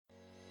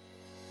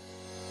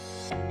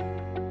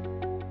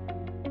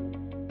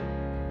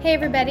Hey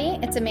everybody,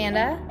 it's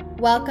Amanda.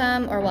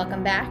 Welcome or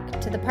welcome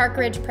back to the Park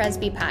Ridge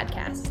Presby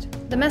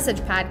Podcast, the message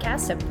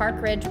podcast of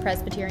Park Ridge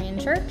Presbyterian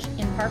Church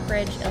in Park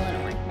Ridge,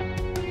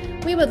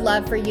 Illinois. We would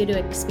love for you to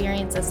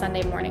experience a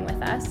Sunday morning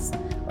with us,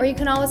 or you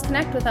can always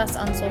connect with us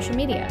on social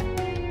media.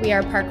 We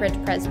are Park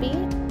Ridge Presby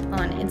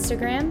on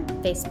Instagram,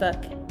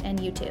 Facebook, and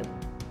YouTube.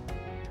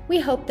 We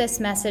hope this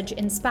message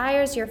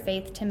inspires your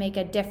faith to make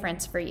a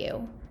difference for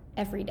you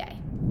every day.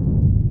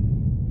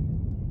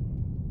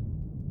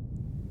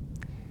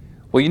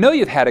 Well, you know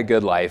you've had a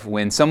good life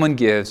when someone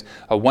gives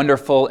a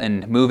wonderful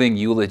and moving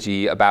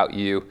eulogy about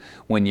you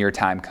when your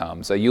time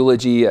comes. A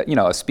eulogy,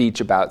 a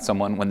speech about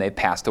someone when they've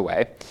passed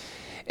away.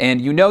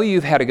 And you know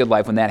you've had a good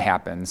life when that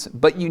happens,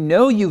 but you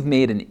know you've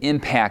made an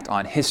impact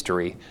on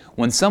history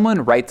when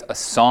someone writes a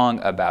song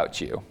about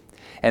you.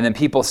 And then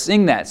people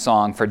sing that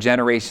song for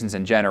generations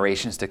and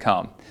generations to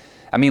come.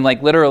 I mean,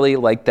 literally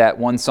like that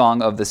one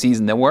song of the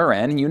season that we're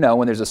in,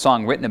 when there's a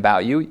song written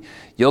about you,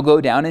 you'll go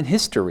down in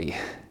history.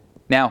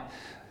 Now,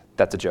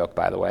 that's a joke,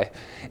 by the way.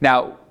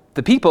 Now,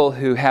 the people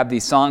who have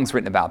these songs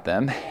written about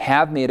them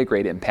have made a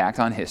great impact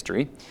on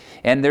history.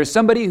 And there's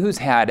somebody who's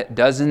had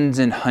dozens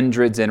and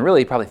hundreds and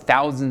really probably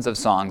thousands of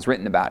songs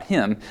written about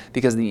him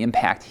because of the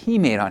impact he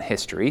made on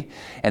history.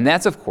 And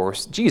that's, of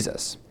course,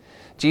 Jesus.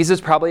 Jesus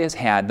probably has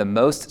had the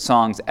most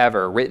songs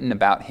ever written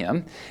about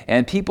him,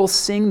 and people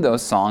sing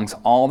those songs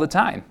all the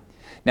time.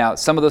 Now,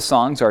 some of those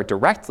songs are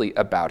directly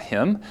about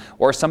him,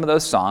 or some of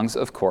those songs,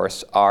 of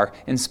course, are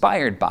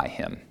inspired by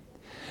him.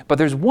 But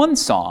there's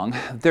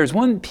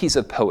one piece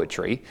of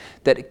poetry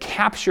that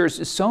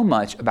captures so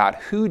much about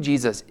who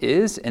Jesus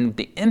is and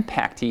the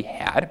impact he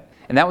had,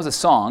 and that was a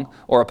song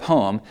or a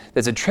poem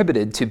that's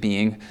attributed to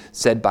being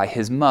said by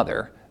his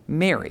mother,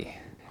 Mary.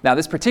 Now,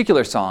 this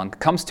particular song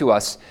comes to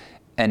us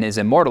and is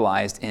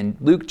immortalized in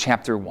Luke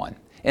chapter 1.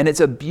 And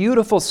it's a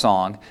beautiful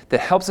song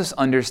that helps us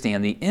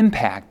understand the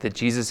impact that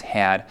Jesus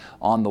had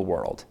on the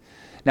world.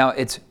 Now,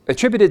 it's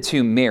attributed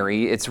to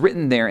Mary. It's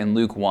written there in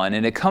Luke 1,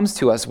 and it comes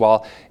to us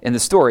while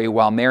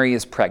Mary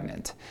is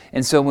pregnant.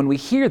 And so when we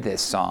hear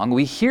this song,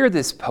 we hear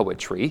this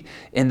poetry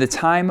in the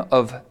time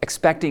of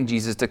expecting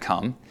Jesus to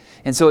come.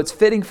 And so it's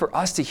fitting for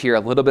us to hear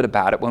a little bit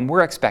about it when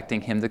we're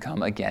expecting him to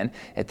come again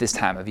at this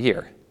time of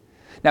year.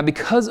 Now,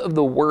 because of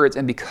the words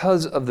and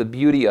because of the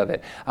beauty of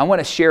it, I want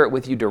to share it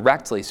with you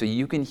directly so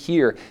you can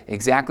hear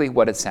exactly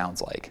what it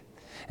sounds like.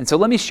 And so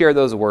let me share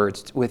those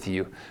words with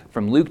you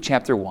from Luke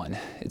chapter 1.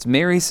 It's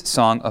Mary's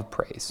song of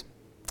praise.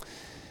 It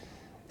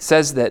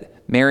says that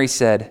Mary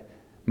said,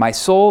 "My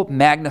soul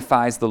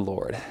magnifies the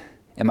Lord,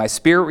 and my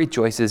spirit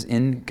rejoices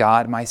in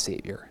God my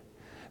Savior.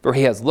 For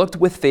he has looked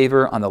with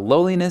favor on the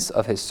lowliness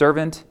of his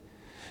servant.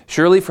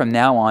 Surely from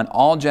now on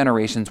all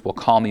generations will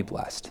call me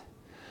blessed.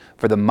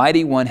 For the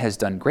Mighty One has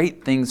done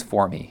great things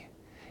for me,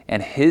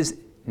 and his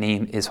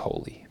name is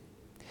holy.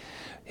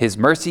 His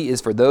mercy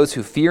is for those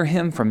who fear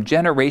him from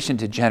generation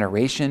to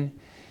generation.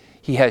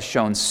 He has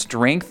shown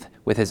strength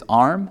with his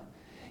arm.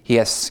 He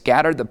has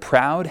scattered the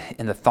proud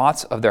in the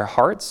thoughts of their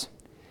hearts.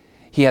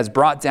 He has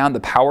brought down the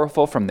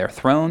powerful from their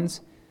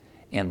thrones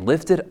and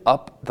lifted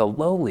up the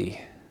lowly.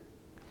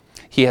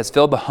 He has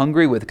filled the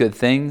hungry with good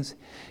things.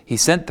 He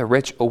sent the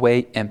rich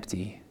away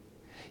empty.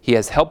 He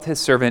has helped his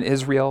servant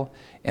Israel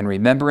in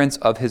remembrance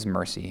of his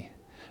mercy,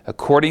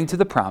 according to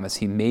the promise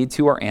he made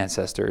to our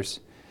ancestors,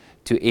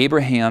 to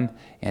Abraham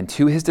and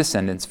to his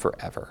descendants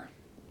forever."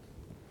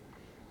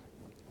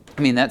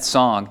 I mean, that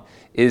song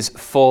is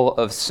full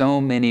of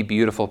so many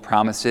beautiful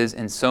promises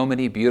and so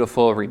many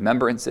beautiful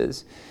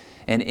remembrances.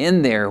 And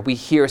in there, we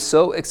hear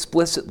so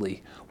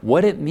explicitly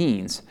what it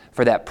means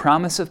for that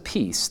promise of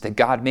peace that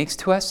God makes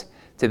to us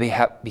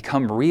to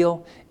become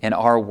real in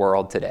our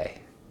world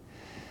today.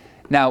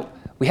 Now,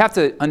 we have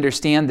to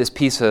understand this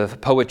piece of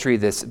poetry,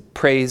 this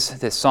praise,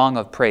 this song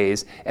of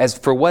praise, as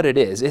for what it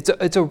is.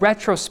 It's a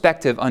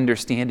retrospective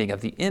understanding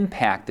of the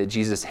impact that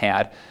Jesus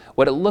had,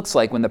 what it looks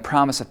like when the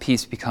promise of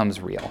peace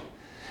becomes real.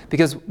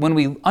 Because when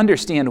we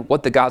understand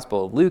what the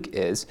Gospel of Luke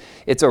is,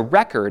 it's a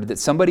record that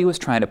somebody was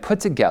trying to put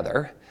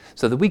together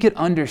so that we could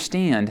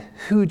understand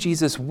who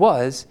Jesus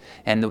was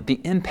and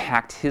the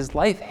impact his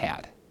life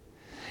had.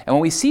 And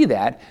when we see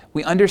that,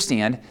 we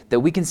understand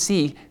that we can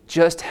see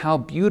just how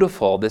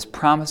beautiful this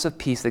promise of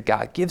peace that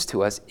God gives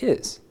to us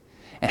is,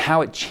 and how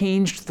it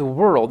changed the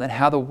world and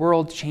how the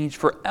world changed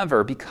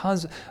forever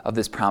because of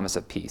this promise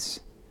of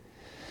peace.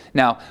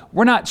 Now,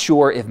 we're not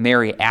sure if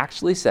Mary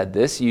actually said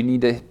this. You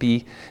need to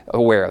be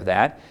aware of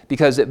that,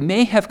 because it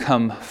may have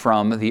come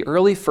from the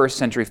early first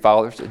century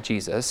followers of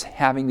Jesus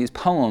having these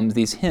poems,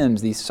 these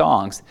hymns, these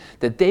songs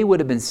that they would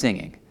have been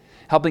singing,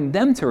 helping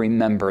them to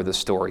remember the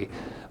story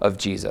of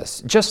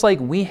Jesus. Just like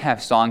we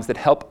have songs that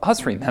help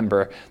us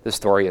remember the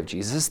story of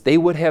Jesus, they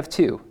would have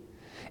too.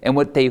 And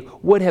what they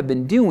would have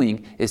been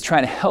doing is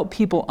trying to help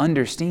people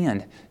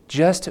understand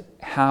just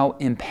how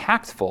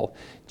impactful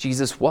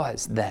Jesus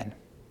was then.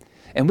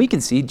 And we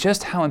can see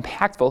just how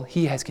impactful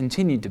he has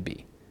continued to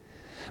be.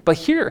 But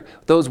hear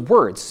those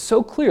words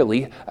so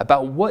clearly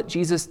about what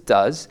Jesus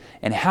does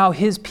and how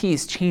his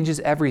peace changes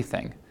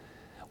everything.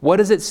 What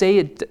does it say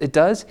it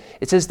does?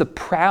 It says the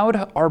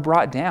proud are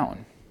brought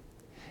down.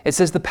 It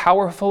says the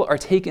powerful are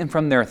taken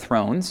from their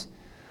thrones,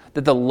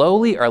 that the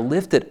lowly are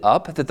lifted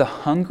up, that the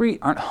hungry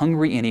aren't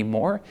hungry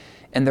anymore,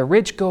 and the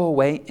rich go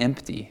away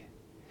empty.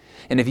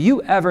 And if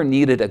you ever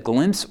needed a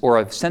glimpse or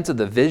a sense of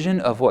the vision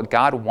of what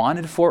God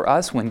wanted for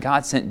us when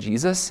God sent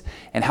Jesus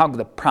and how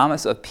the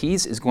promise of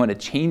peace is going to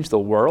change the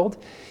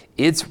world,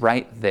 it's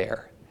right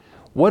there.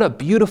 What a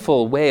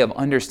beautiful way of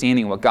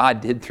understanding what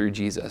God did through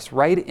Jesus,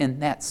 right in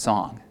that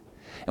song.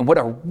 And what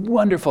a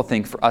wonderful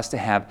thing for us to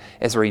have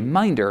as a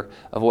reminder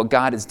of what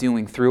God is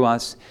doing through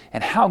us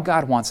and how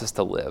God wants us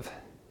to live.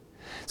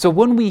 So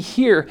when we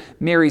hear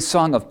Mary's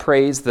song of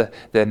praise, the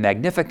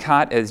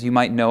Magnificat as you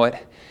might know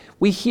it,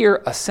 we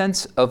hear a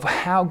sense of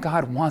how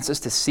God wants us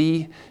to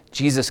see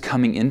Jesus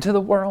coming into the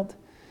world,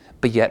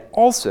 but yet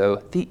also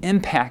the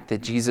impact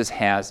that Jesus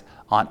has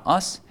on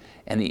us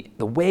and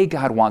the way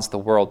God wants the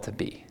world to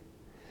be.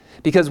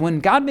 Because when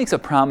God makes a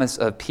promise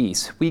of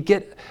peace, we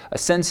get a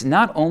sense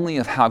not only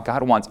of how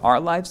God wants our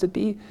lives to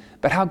be,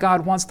 but how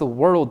God wants the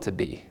world to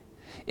be.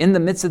 In the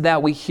midst of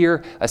that, we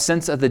hear a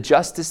sense of the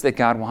justice that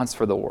God wants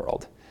for the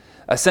world,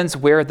 a sense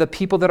where the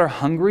people that are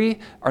hungry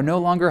are no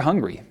longer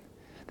hungry.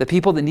 The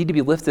people that need to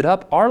be lifted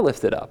up are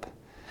lifted up.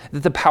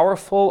 That the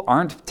powerful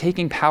aren't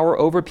taking power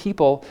over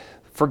people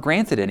for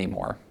granted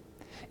anymore.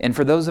 And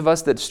for those of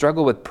us that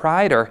struggle with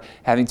pride or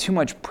having too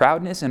much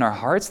proudness in our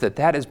hearts,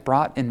 that is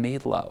brought and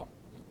made low.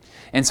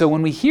 And so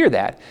when we hear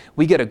that,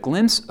 we get a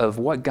glimpse of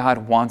what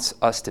God wants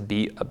us to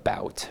be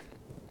about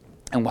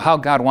and how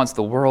God wants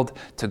the world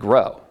to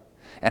grow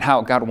and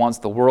how God wants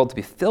the world to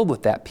be filled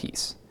with that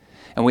peace.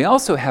 And we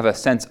also have a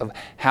sense of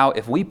how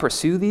if we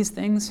pursue these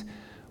things,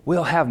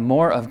 we'll have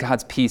more of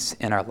God's peace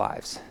in our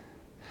lives.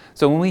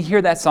 So when we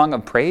hear that song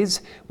of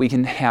praise, we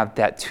can have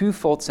that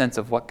twofold sense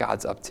of what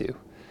God's up to,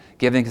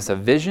 giving us a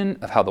vision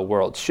of how the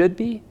world should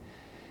be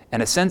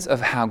and a sense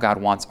of how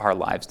God wants our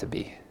lives to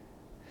be.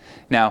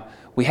 Now,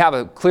 we have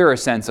a clearer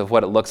sense of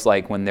what it looks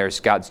like when there's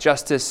God's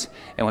justice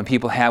and when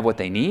people have what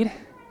they need,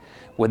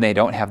 when they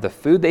don't have the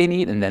food they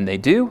need and then they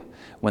do,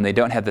 when they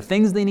don't have the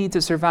things they need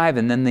to survive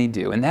and then they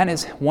do. And that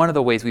is one of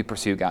the ways we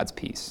pursue God's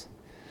peace.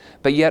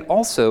 But yet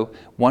also,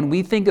 when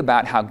we think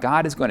about how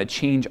God is going to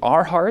change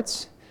our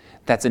hearts,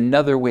 that's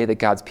another way that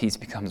God's peace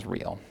becomes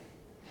real.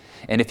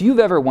 And if you've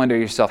ever wondered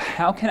yourself,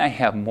 how can I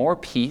have more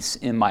peace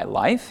in my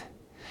life?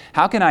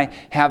 How can I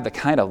have the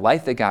kind of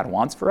life that God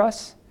wants for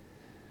us?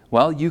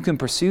 Well, you can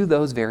pursue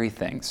those very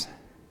things.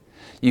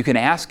 You can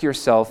ask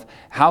yourself,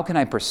 how can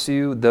I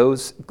pursue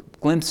those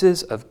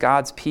glimpses of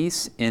God's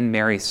peace in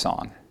Mary's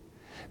song?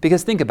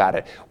 Because think about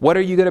it. What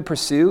are you going to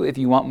pursue if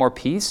you want more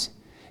peace?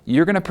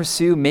 You're going to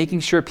pursue making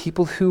sure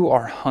people who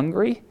are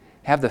hungry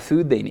have the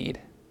food they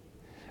need.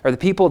 Or the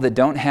people that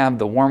don't have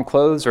the warm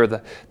clothes or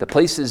the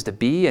places to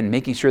be and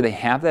making sure they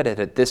have that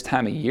at this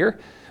time of year.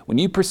 When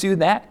you pursue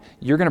that,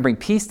 you're going to bring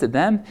peace to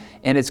them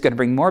and it's going to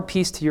bring more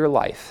peace to your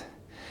life.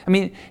 I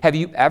mean, have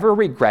you ever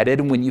regretted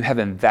when you have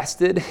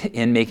invested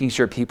in making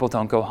sure people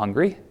don't go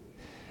hungry?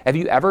 Have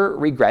you ever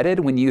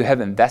regretted when you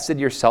have invested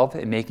yourself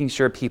in making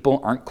sure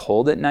people aren't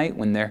cold at night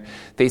when they're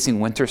facing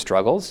winter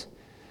struggles?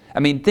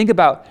 I mean, think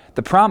about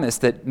the promise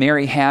that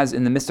Mary has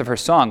in the midst of her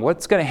song.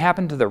 What's going to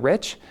happen to the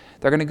rich?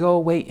 They're going to go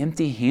away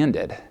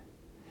empty-handed. I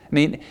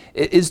mean,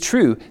 it is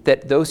true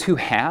that those who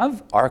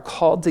have are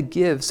called to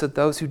give so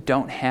those who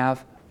don't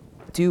have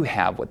do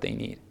have what they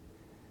need.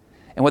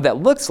 And what that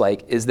looks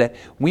like is that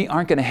we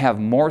aren't going to have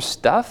more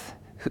stuff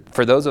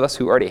for those of us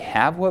who already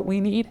have what we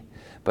need,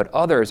 but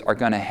others are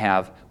going to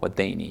have what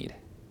they need.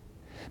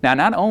 Now,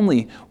 not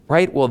only,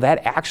 right, will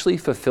that actually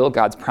fulfill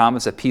God's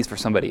promise of peace for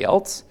somebody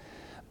else,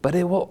 but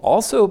it will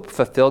also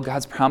fulfill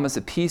God's promise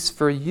of peace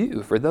for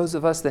you, for those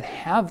of us that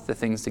have the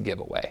things to give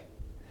away,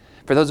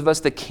 for those of us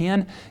that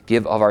can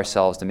give of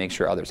ourselves to make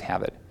sure others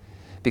have it.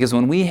 Because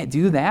when we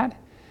do that,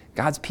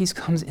 God's peace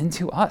comes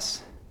into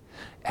us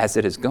as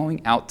it is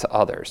going out to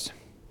others.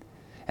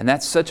 And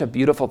that's such a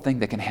beautiful thing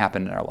that can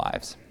happen in our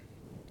lives.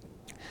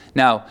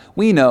 Now,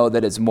 we know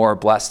that it's more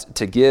blessed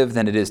to give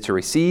than it is to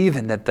receive,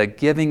 and that the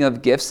giving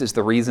of gifts is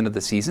the reason of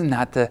the season,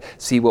 not to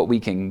see what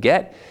we can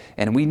get.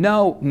 And we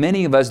know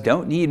many of us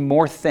don't need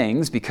more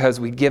things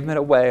because we give it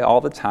away all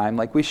the time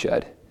like we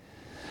should.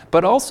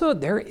 But also,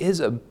 there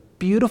is a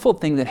beautiful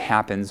thing that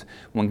happens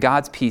when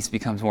God's peace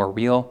becomes more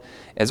real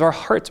as our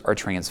hearts are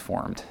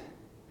transformed.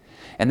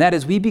 And that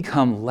is we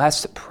become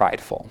less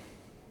prideful.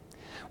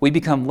 We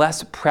become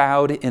less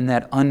proud in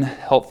that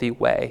unhealthy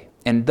way.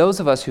 And those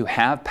of us who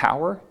have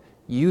power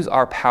use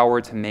our power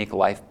to make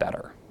life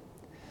better.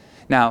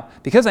 Now,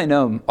 because I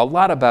know a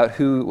lot about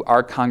who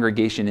our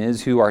congregation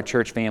is, who our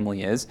church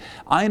family is,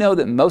 I know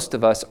that most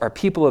of us are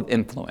people of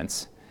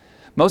influence.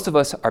 Most of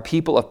us are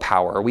people of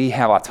power. We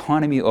have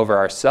autonomy over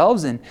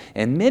ourselves, and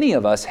many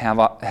of us have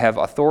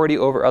authority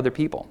over other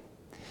people.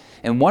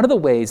 And one of the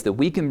ways that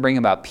we can bring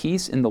about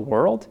peace in the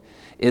world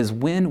is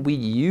when we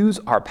use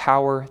our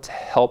power to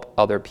help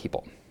other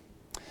people,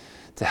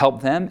 to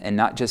help them and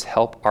not just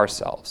help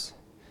ourselves.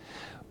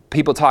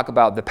 People talk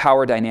about the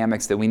power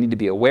dynamics that we need to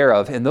be aware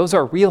of, and those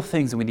are real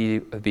things that we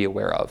need to be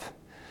aware of.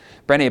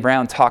 Brené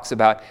Brown talks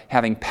about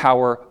having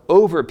power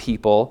over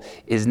people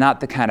is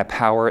not the kind of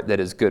power that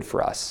is good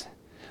for us.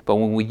 But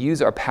when we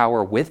use our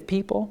power with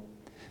people,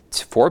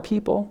 for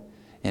people,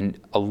 and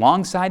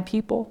alongside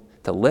people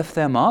to lift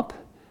them up,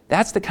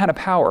 that's the kind of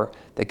power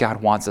that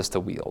God wants us to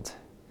wield.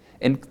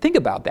 And think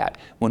about that.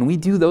 When we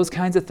do those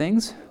kinds of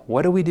things,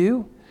 what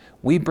do?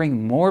 We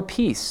bring more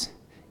peace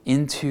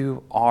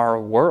into our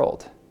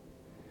world.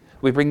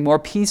 We bring more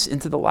peace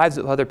into the lives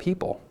of other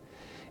people.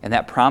 And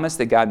that promise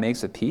that God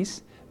makes of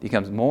peace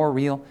becomes more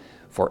real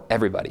for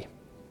everybody.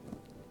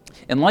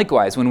 And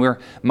likewise, when we're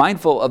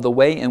mindful of the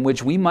way in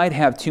which we might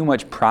have too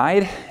much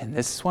pride, and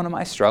this is one of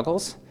my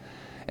struggles,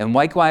 and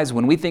likewise,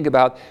 when we think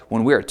about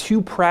when we're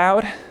too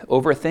proud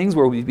over things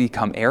where we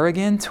become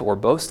arrogant or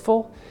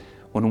boastful,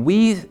 when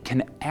we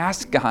can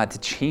ask God to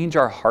change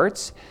our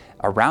hearts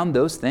around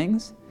those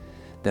things,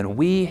 then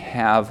we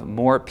have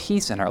more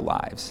peace in our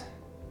lives.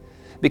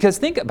 Because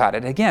think about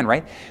it again,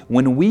 right?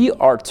 When we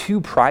are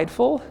too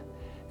prideful,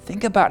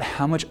 think about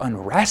how much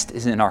unrest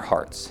is in our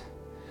hearts.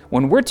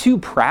 When we're too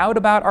proud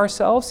about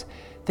ourselves,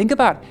 think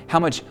about how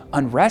much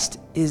unrest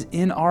is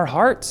in our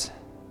hearts.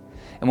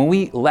 And when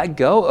we let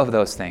go of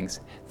those things,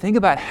 think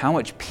about how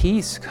much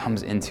peace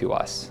comes into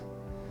us.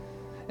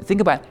 And think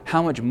about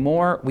how much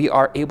more we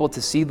are able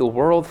to see the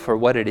world for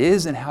what it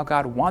is and how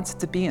God wants it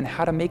to be and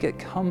how to make it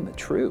come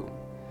true.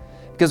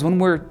 Because when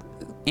we're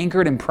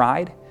anchored in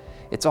pride,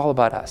 it's all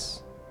about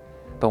us.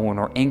 But when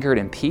we're anchored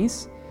in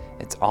peace,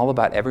 it's all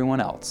about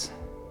everyone else.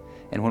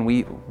 And when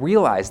we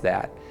realize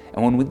that,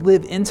 and when we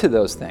live into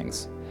those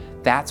things,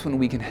 that's when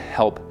we can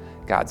help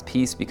God's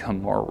peace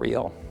become more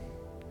real.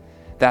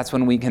 That's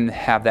when we can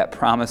have that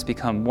promise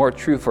become more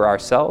true for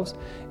ourselves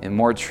and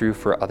more true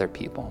for other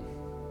people.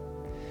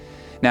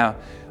 Now,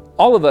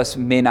 all of us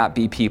may not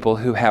be people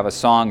who have a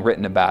song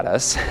written about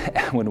us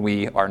when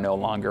we are no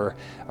longer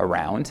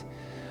around,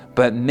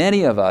 but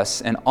many of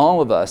us and all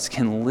of us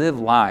can live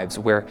lives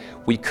where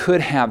we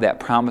could have that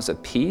promise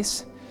of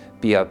peace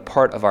be a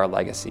part of our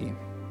legacy.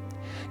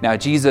 Now,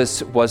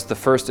 Jesus was the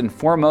first and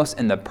foremost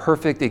and the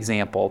perfect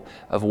example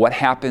of what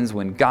happens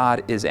when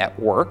God is at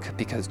work,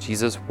 because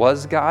Jesus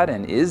was God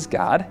and is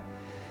God.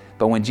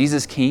 But when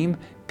Jesus came,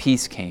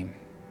 peace came.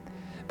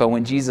 But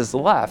when Jesus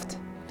left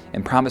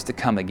and promised to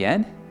come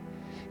again,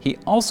 he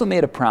also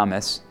made a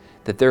promise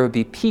that there would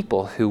be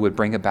people who would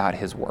bring about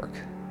his work.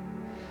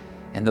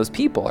 And those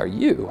people are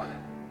you.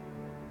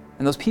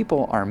 And those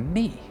people are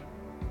me.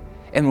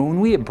 And when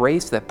we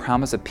embrace that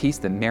promise of peace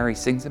that Mary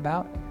sings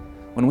about,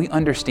 when we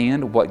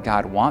understand what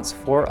God wants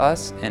for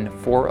us and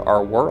for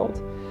our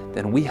world,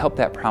 then we help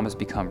that promise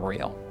become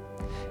real.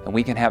 And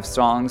we can have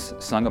songs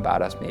sung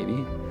about us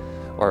maybe,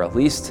 or at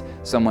least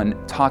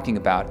someone talking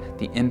about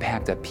the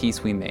impact of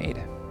peace we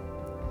made.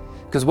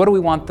 Because what do we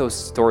want those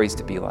stories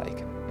to be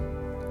like?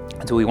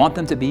 Do we want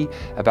them to be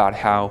about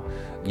how,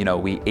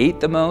 we ate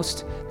the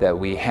most, that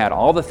we had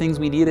all the things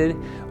we needed,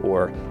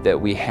 or that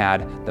we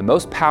had the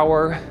most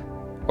power?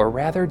 Or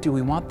rather, do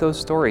we want those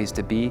stories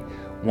to be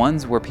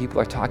ones where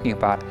people are talking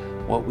about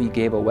what we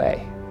gave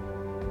away,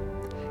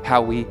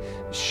 how we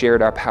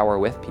shared our power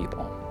with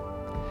people,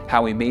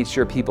 how we made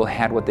sure people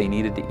had what they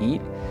needed to eat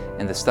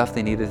and the stuff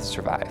they needed to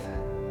survive?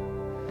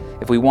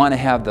 If we want to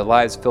have the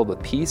lives filled with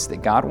peace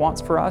that God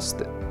wants for us,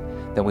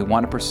 then we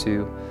want to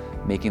pursue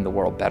making the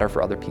world better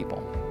for other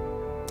people.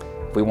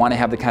 If we want to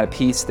have the kind of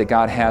peace that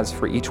God has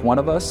for each one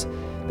of us,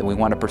 then we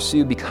want to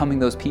pursue becoming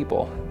those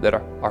people that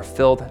are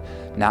filled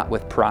not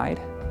with pride,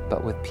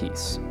 but with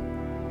peace.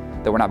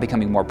 That we're not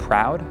becoming more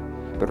proud,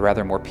 but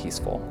rather more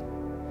peaceful.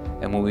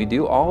 And when we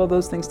do all of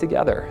those things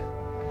together,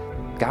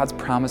 God's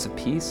promise of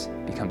peace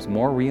becomes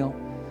more real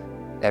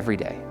every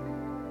day.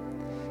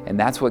 And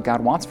that's what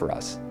God wants for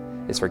us,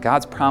 is for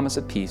God's promise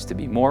of peace to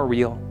be more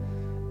real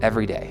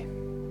every day.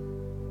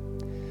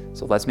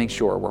 So let's make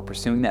sure we're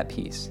pursuing that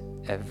peace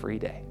every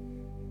day.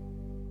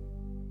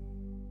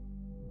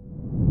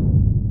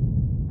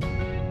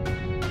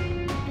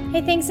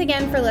 Hey, thanks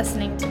again for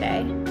listening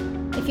today.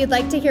 If you'd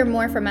like to hear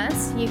more from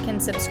us, you can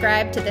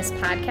subscribe to this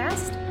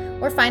podcast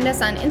or find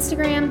us on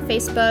Instagram,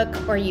 Facebook,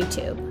 or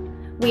YouTube.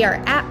 We are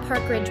at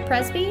Park Ridge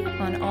Presby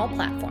on all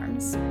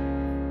platforms.